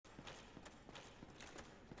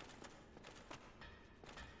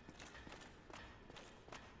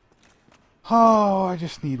Oh, I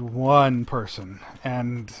just need one person.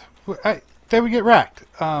 And they would get wrecked.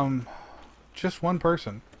 Just one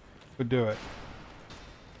person would do it.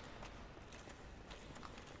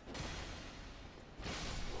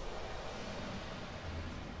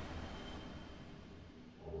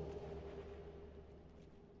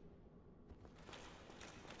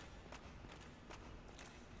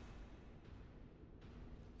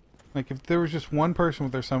 Like, if there was just one person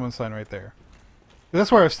with their summon sign right there. That's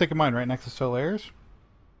where I was sticking mine, right next to Solaire's.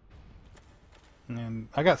 And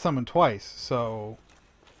I got summoned twice, so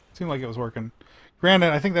it seemed like it was working.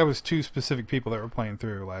 Granted, I think that was two specific people that were playing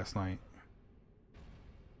through last night.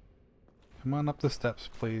 Come on up the steps,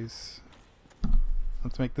 please.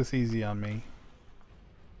 Let's make this easy on me.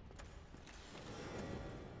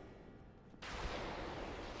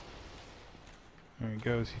 There he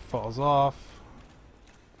goes, he falls off.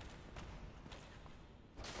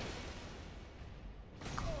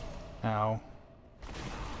 Ow.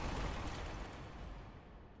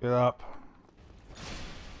 Get up.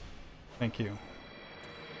 Thank you.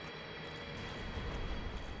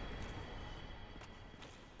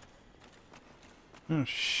 Oh,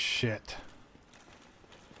 shit.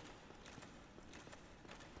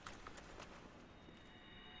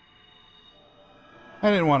 I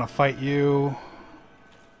didn't want to fight you.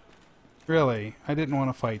 Really, I didn't want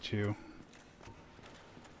to fight you.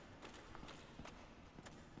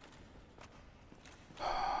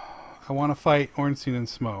 I want to fight Ornstein and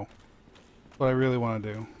Smough. What I really want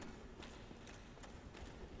to do.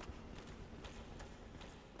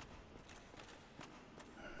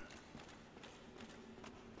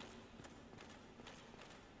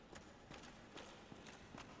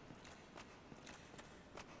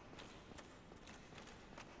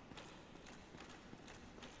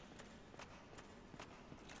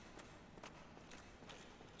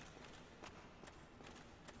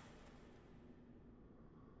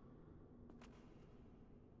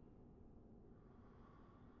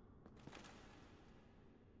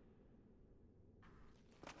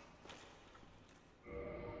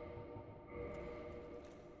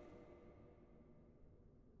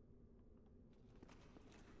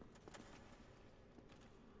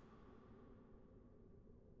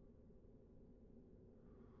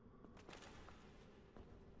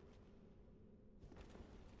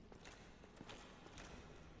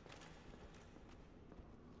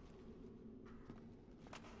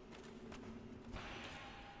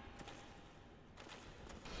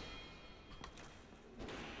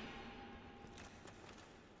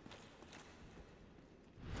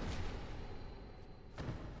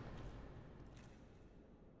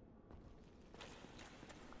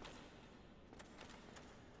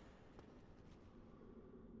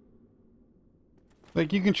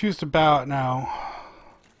 Like, you can choose to bow out now.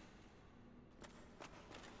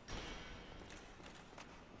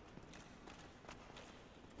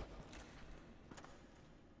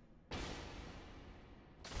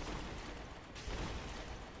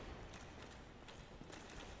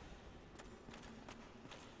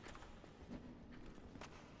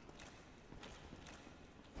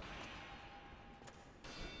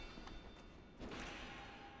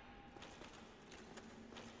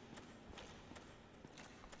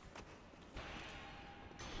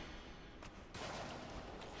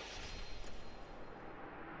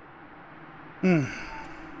 Hmm.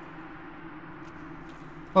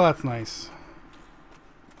 Well, that's nice.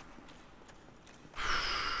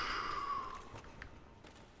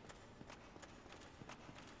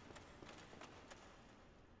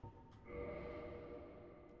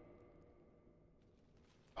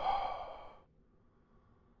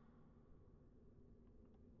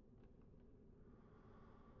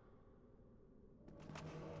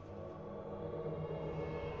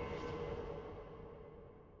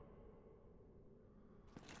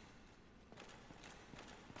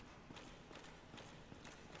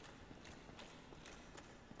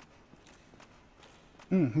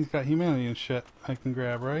 He's got humanity and shit I can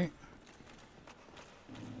grab, right?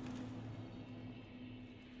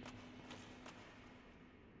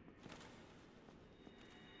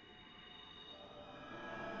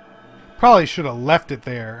 Probably should have left it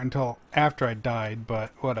there until after I died,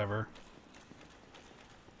 but whatever.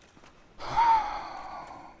 Let's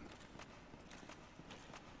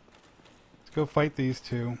go fight these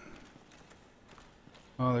two.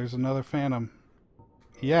 Oh, there's another Phantom.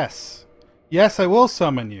 Yes. Yes, I will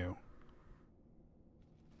summon you.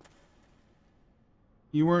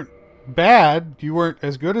 You weren't bad. You weren't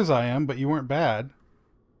as good as I am, but you weren't bad.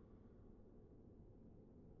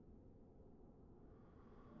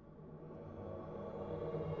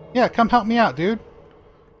 Yeah, come help me out, dude.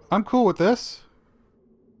 I'm cool with this.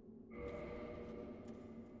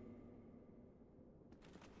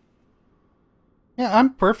 Yeah,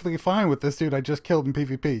 I'm perfectly fine with this dude I just killed in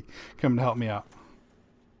PvP coming to help me out.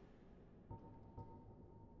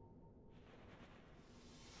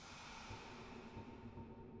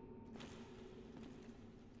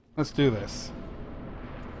 Let's do this.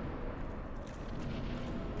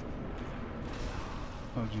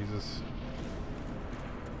 Oh, Jesus.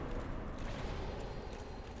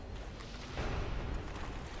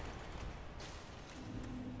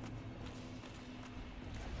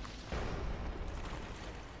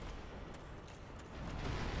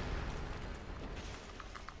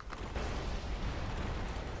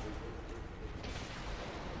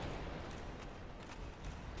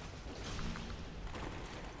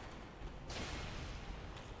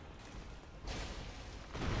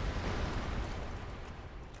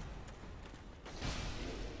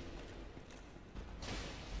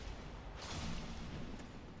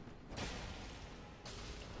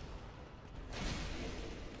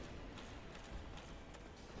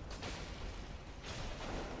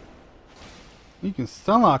 You can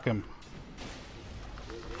stunlock him.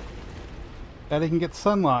 That he can get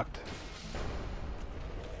sunlocked.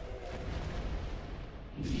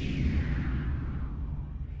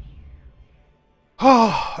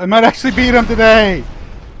 Oh, I might actually beat him today.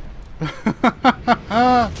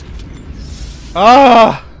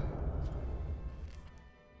 Ah!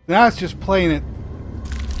 Now it's just playing it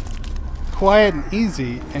quiet and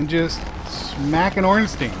easy and just smacking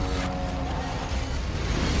Ornstein.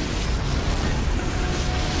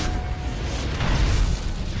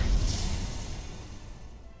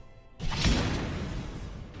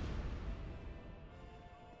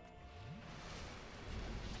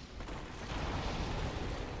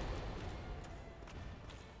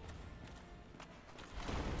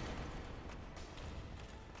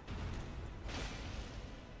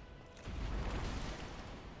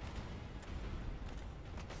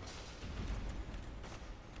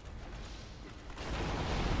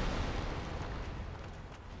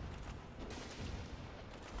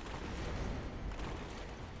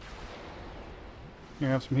 Here,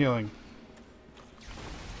 have some healing.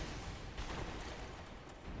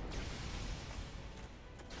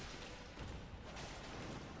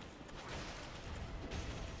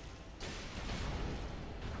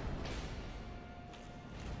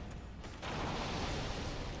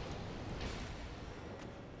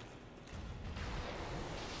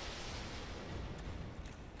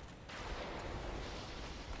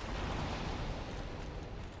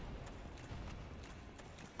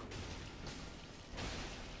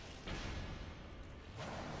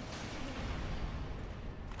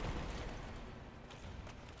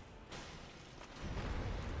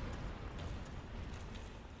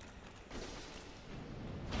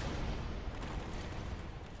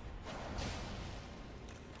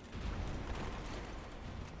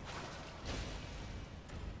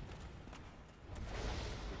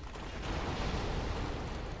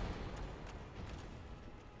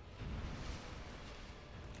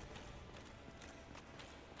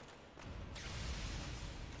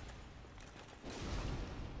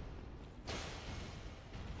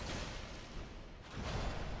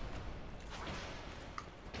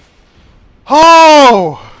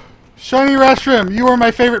 Oh! ShinyReshiram, you are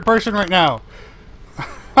my favorite person right now.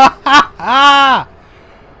 Oh,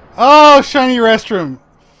 ShinyReshiram,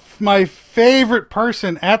 my favorite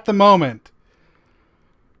person at the moment.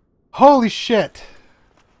 Holy shit.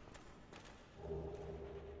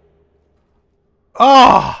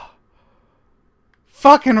 Oh!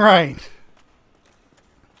 Fucking right.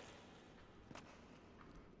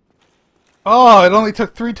 Oh, it only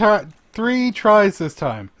took three tries this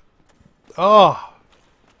time. Oh,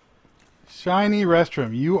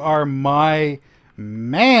 ShinyReshiram, you are my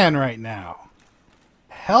man right now.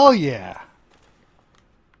 Hell yeah.